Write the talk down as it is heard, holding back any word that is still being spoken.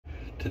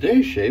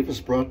Today's shave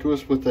is brought to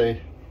us with a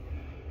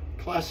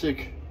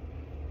classic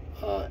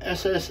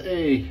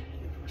SSA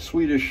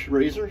Swedish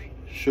razor.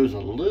 Shows a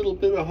little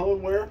bit of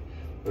hone wear.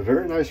 A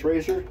very nice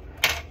razor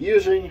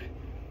using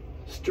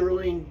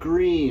Stirling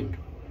green,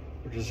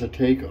 which is a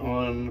take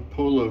on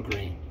polo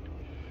green.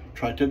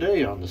 Try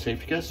today on the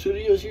Safety Cat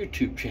Studios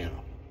YouTube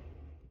channel.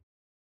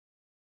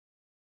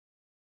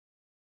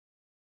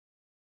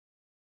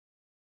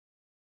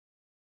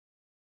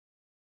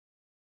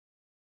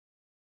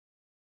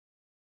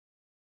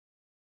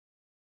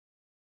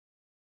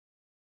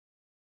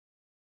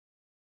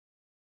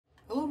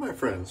 Hello my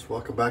friends,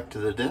 welcome back to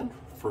the den.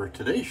 For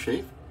today's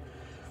shave,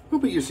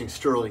 we'll be using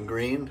Stirling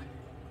green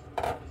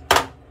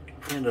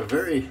and a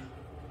very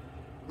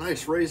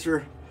nice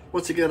razor.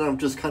 Once again, I'm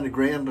just kind of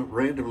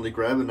randomly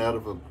grabbing out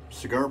of a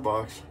cigar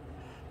box,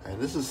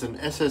 and this is an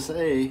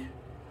SSA,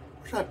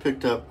 which I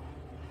picked up,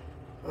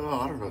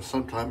 I don't know,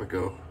 some time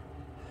ago.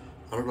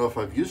 I don't know if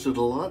I've used it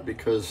a lot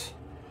because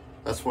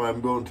that's why I'm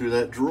going through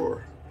that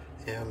drawer.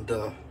 And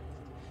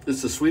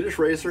it's a Swedish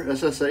razor.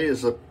 SSA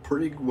is a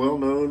pretty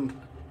well-known,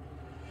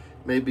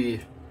 maybe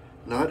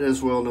not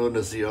as well known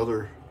as the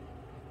other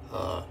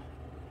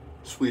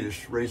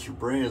Swedish razor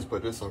brands,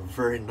 but it's a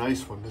very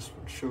nice one. This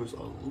one shows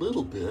a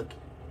little bit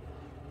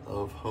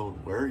of hone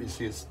wear. You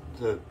see it's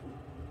the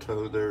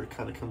toe there, it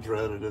kind of comes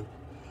rounded in.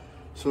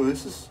 So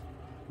this is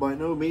by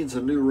no means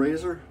a new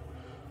razor,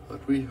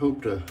 but we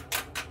hope to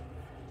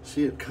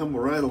see it come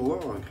right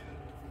along.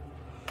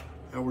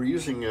 Now we're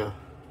using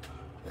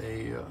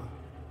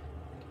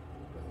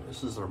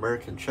this is an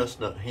American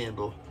chestnut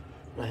handle.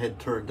 I had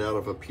turned out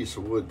of a piece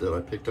of wood that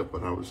I picked up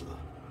when I was a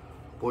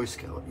Boy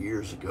Scout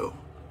years ago,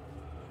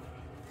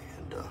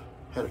 and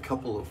had a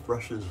couple of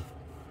brushes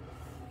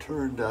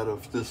turned out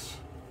of this.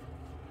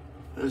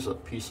 There's a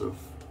piece of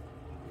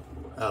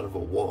out of a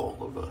wall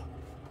of a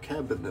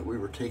cabin that we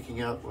were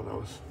taking out when I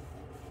was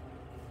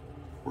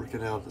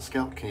working out at the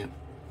scout camp.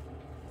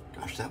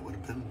 Gosh, that would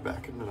have been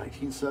back in the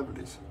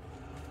 1970s.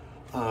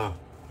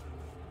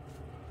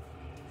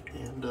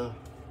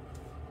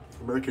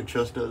 American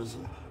chestnut is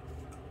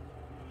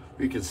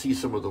you can see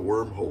some of the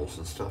wormholes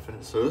and stuff in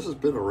it. So this has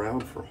been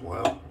around for a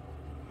while.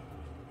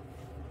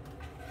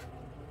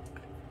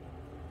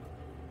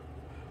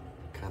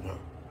 Kind of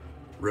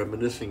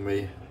reminiscing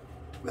me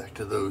back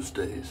to those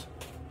days.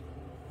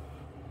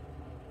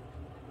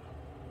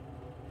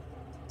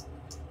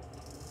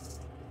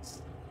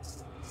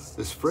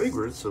 This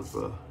fragrance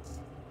of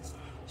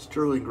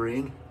Stirling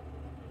green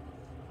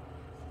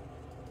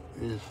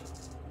is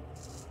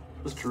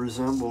supposed to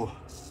resemble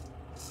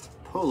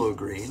polo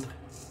green.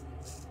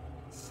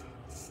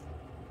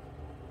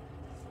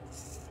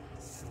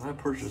 I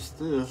purchased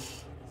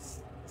this.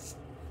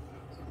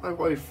 My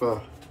wife,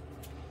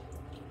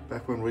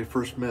 back when we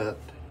first met,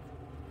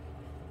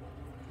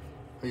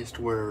 I used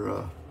to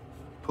wear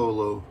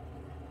polo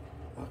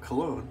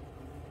cologne.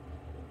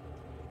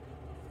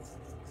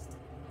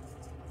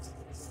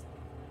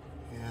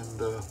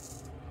 And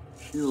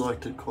she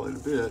liked it quite a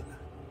bit.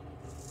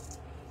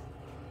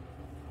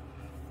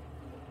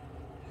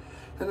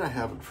 And I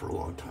haven't for a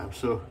long time,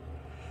 so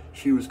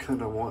she was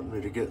kind of wanting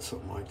me to get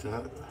something like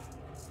that,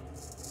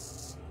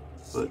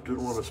 but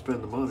didn't want to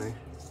spend the money,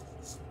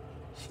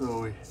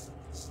 so we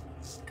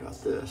got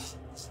this.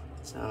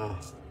 Now,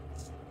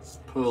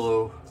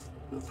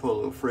 the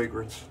polo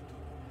fragrance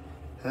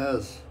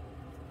has,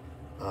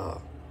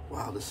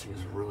 wow, this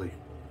thing's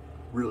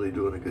really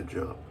doing a good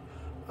job.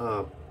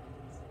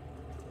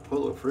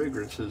 Polo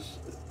fragrance has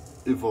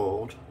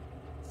evolved,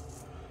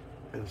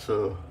 and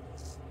so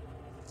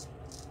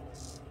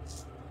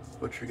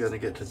what you're going to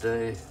get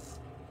today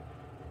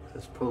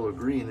as polo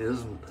green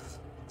isn't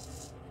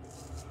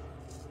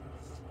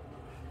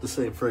the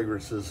same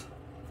fragrances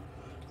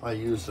I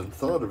used and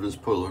thought of as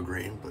polo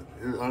green, but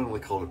I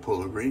only called it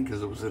polo green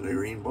because it was in a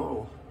green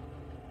bottle.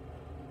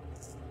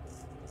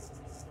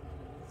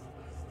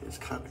 It's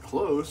kind of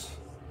close,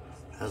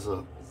 has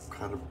a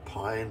kind of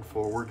pine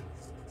forward,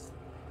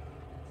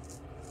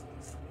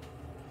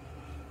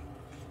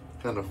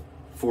 kind of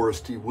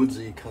foresty,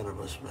 woodsy kind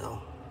of a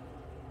smell.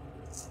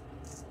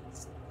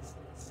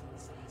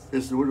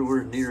 It's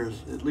nowhere near,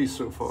 at least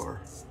so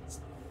far,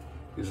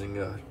 using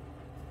the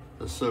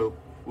soap.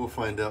 We'll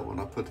find out when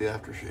I put the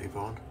aftershave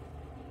on.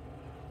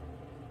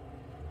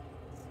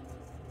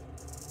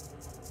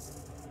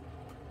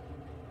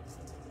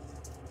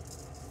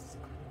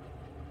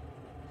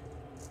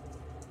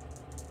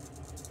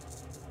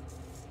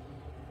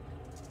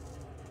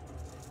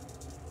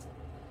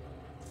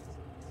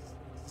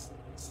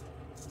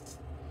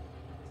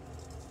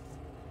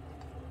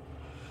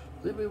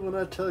 Believe me when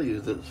I tell you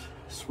that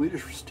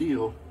Swedish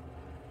steel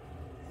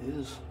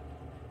is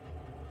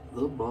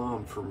the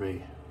bomb for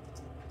me.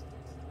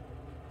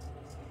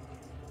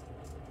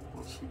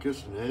 Once it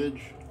gets an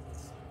edge,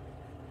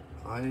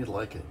 I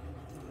like it.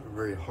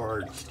 Very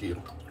hard steel.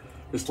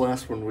 This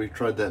last one we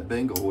tried that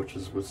Bengal, which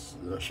is with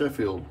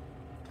Sheffield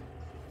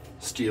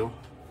steel,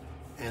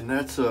 and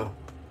that's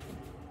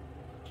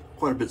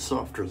quite a bit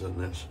softer than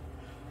this.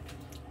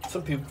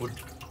 Some people would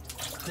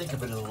think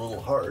of it as a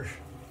little harsh,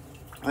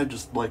 I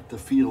just like the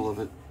feel of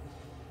it.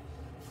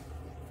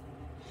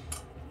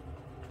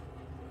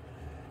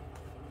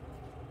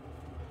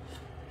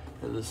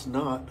 And this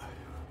knot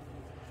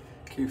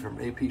came from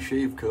AP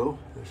Shave Co.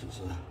 This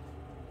is a,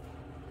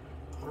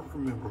 I don't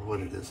remember what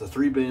it is, a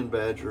 3-band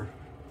Badger.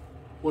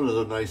 One of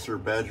the nicer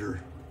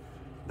Badger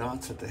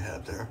knots that they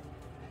have there.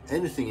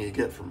 Anything you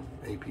get from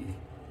AP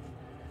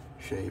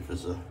Shave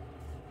is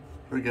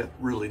they got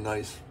really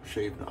nice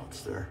shave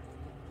knots there.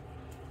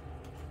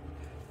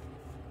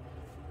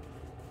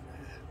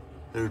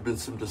 There's been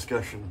some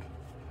discussion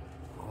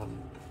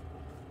on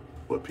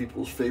what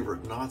people's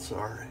favorite knots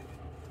are,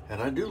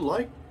 and I do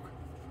like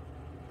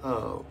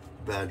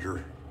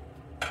Badger,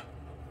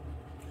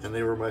 and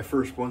they were my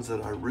first ones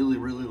that I really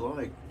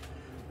liked.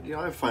 You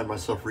know, I find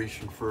myself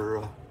reaching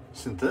for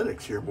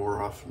synthetics here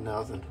more often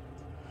now than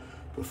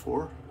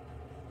before,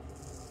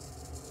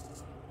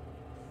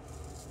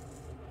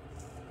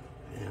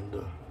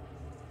 and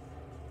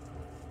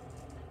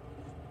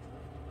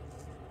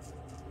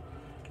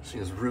see,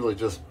 it's really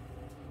just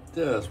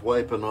it's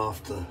wiping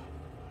off the. I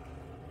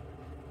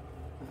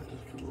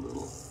just get a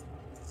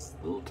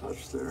little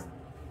touch there.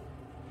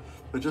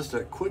 But just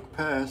that quick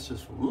pass,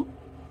 just whoop.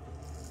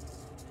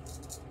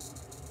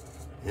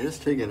 And it's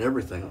taking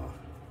everything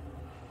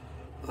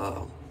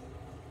off.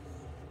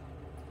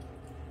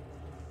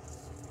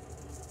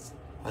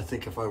 I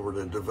think if I were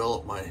to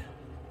develop my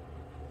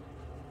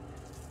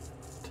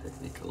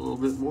technique a little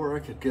bit more, I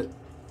could get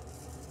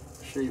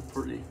shaved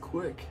pretty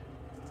quick.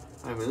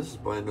 I mean, this is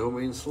by no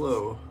means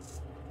slow.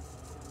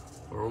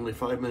 We're only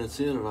 5 minutes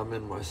in and I'm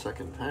in my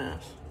second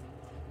pass.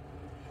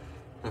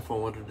 If I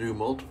want to do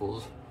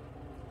multiples,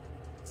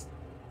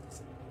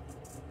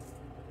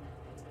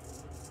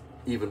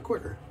 even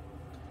quicker.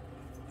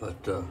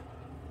 But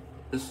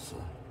this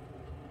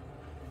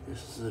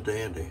is a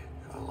dandy.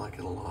 I like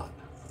it a lot.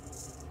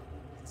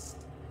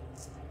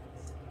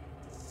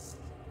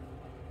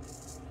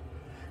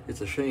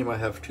 It's a shame I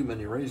have too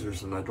many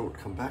razors and I don't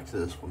come back to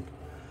this one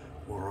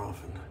more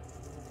often.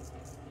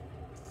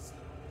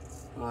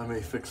 I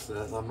may fix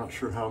that. I'm not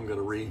sure how I'm going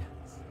to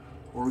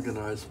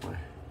reorganize my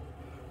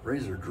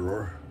razor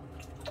drawer,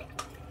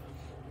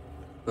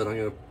 but I'm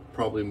going to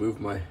probably move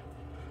my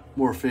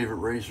more favorite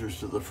razors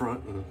to the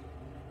front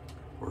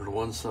or to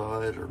one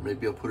side, or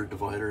maybe I'll put a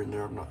divider in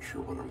there. I'm not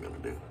sure what I'm going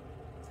to do.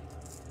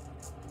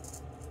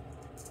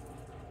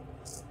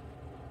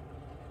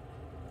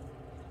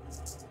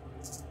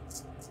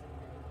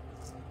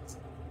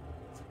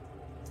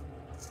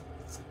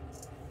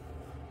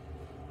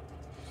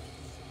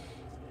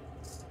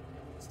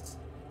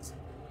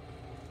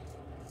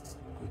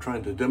 I'm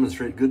trying to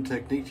demonstrate good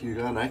technique to you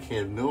guys, and I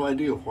have no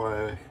idea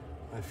why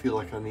I feel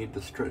like I need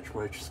to stretch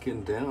my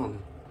skin down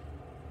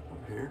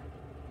up here.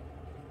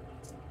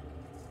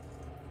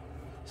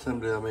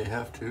 Someday I may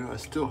have to. I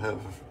still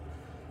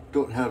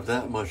don't have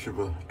that much of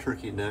a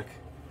turkey neck.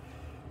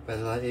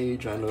 As I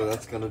age, I know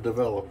that's going to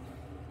develop.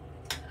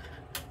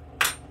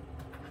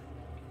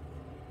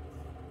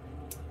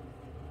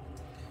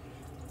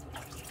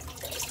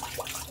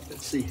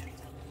 Let's see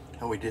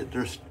how we did.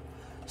 There's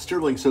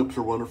Stirling soaps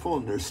are wonderful,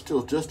 and there's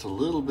still just a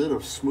little bit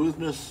of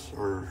smoothness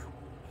or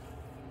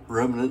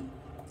remnant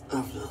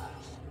of the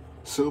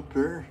soap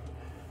there.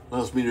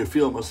 Allows me to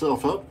feel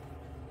myself up,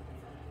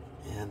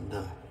 and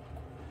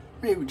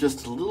maybe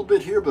just a little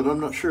bit here, but I'm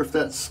not sure if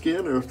that's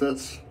skin or if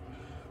that's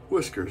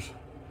whiskers.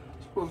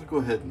 So we'll go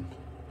ahead and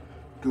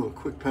do a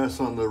quick pass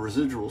on the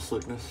residual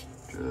slickness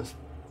just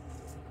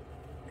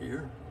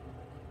here.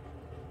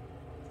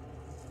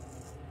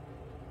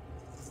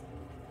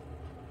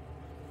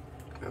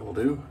 That will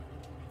do.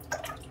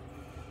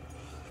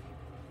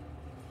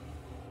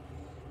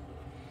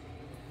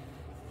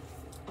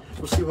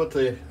 We'll see what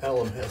the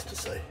alum has to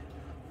say.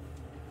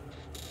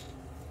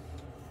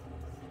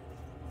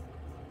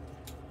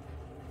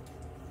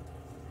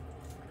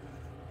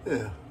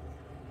 Yeah,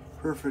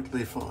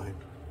 perfectly fine.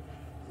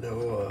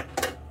 No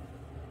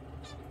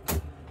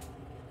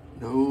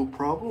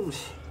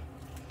problems.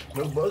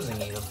 No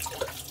buzzing even.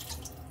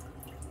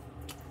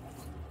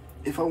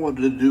 If I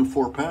wanted to do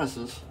 4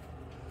 passes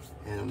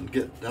and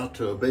get out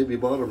to a baby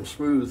bottom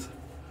smooth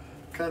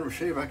kind of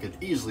shave, I could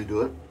easily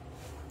do it.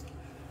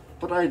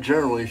 But I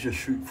generally just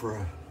shoot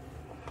for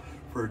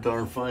a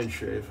darn fine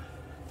shave.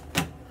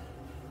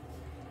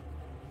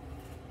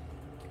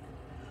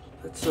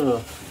 Let's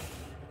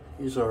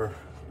use our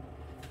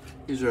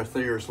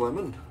Thayer's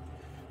lemon.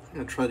 I'm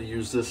gonna try to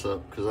use this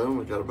up because I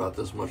only got about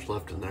this much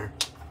left in there.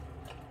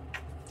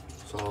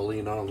 So I'll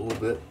lean on a little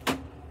bit.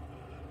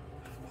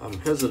 I'm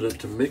hesitant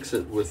to mix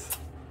it with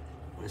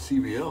my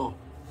CBL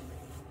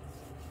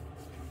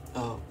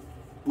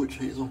witch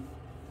hazel.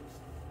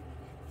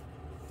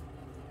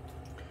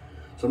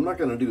 So I'm not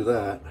going to do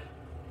that.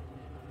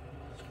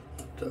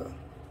 But,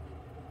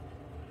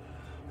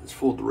 let's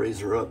fold the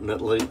razor up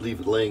and leave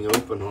it laying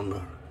open on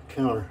the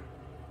counter.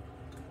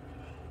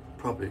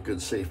 Probably a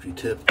good safety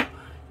tip. I'm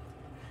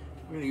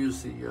going to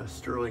use the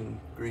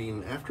Stirling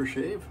Green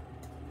aftershave.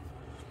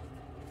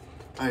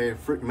 I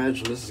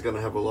imagine this is going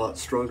to have a lot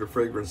stronger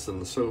fragrance than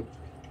the soap.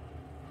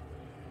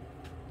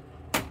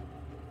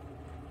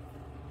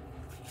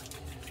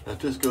 Now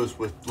this goes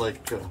with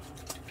like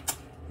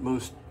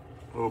most,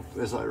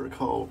 as I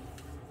recall,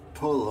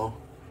 Polo.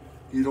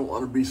 You don't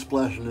want to be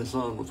splashing this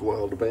on with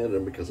Wild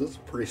Abandon because it's a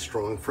pretty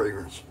strong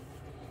fragrance.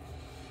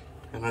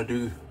 And I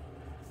do,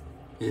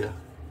 yeah,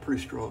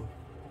 pretty strong.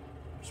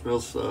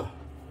 Smells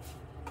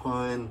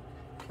pine,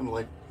 kind of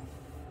like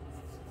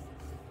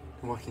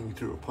walking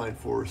through a pine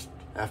forest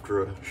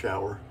after a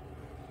shower.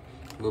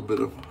 A little bit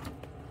of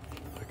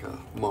like a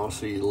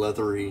mossy,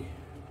 leathery.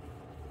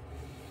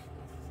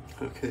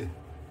 Okay.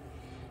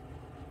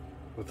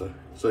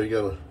 So you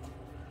got a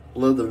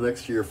leather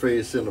next to your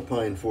face in a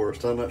pine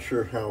forest. I'm not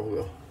sure how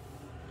we'll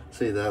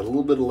say that. A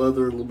little bit of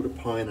leather, a little bit of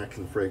pine. I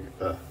can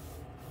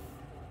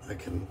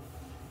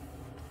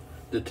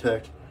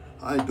detect.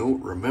 I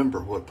don't remember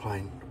what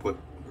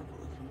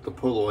the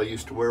Polo I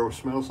used to wear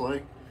smells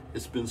like.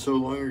 It's been so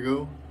long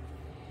ago.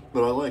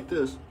 But I like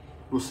this.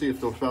 We'll see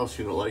if the spouse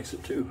unit likes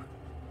it too.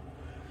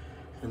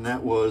 And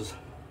that was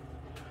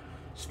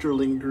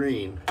Sterling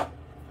Green.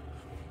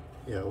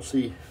 Yeah, we'll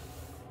see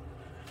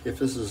if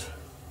this is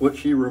what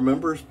she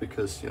remembers,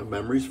 because, you know,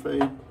 memories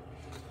fade.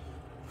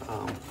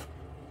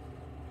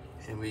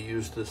 And we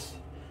used this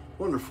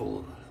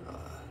wonderful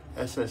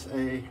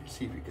SSA.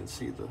 See if you can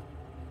see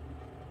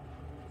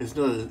it's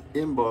not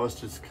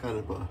embossed, it's kind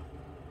of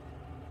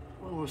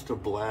almost a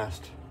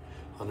blast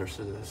on their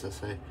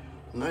SSA.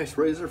 A nice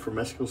razor from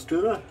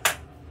Eskilstuna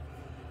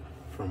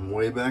from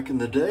way back in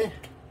the day,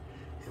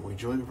 and we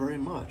enjoyed it very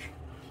much.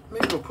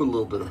 Maybe I'll put a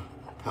little bit of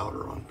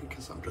powder on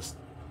because I'm just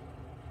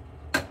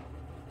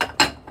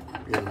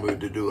in the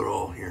mood to do it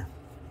all here.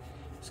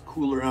 It's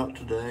cooler out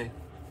today.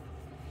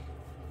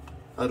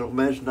 I don't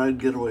imagine I'd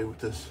get away with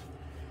this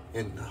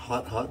in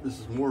hot. This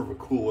is more of a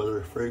cool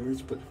weather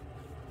fragrance, but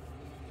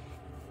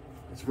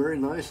it's very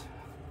nice.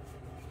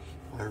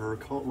 I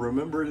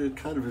remember it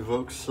kind of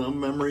evokes some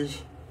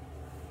memories,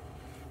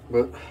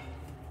 but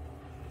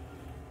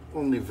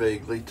only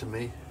vaguely to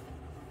me,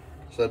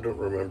 so I don't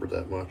remember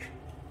that much.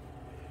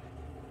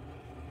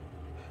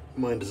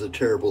 Mind is a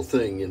terrible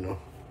thing, you know.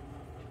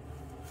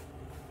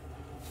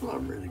 So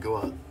I'm ready to go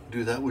out and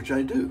do that, which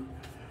I do.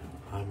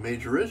 I'm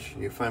Major Rich,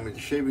 and you find me at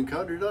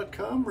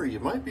theshavingcodger.com, or you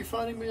might be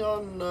finding me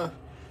on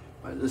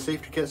the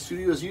Safety Cat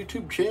Studios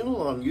YouTube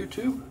channel on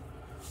YouTube,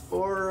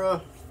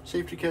 or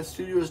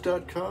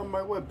safetycatstudios.com, my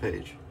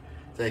webpage.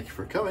 Thank you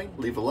for coming.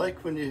 Leave a like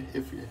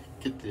if you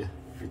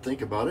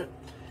think about it,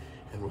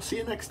 and we'll see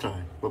you next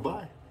time. Bye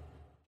bye.